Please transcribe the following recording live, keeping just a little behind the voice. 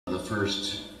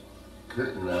first,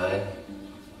 Kurt and I,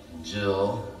 and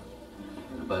Jill,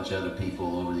 and a bunch of other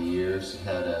people over the years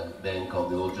had a band called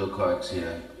the Old Joe Clarks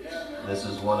here. And this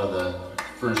is one of the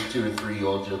first 2 or 3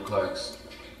 Old Joe Clarks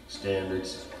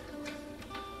standards.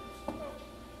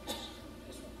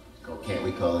 Oh, can't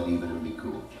we call it even and be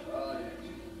cool?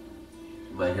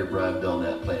 You might hear Brian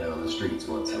Belknap playing it on the streets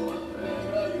once in a while,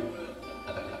 right?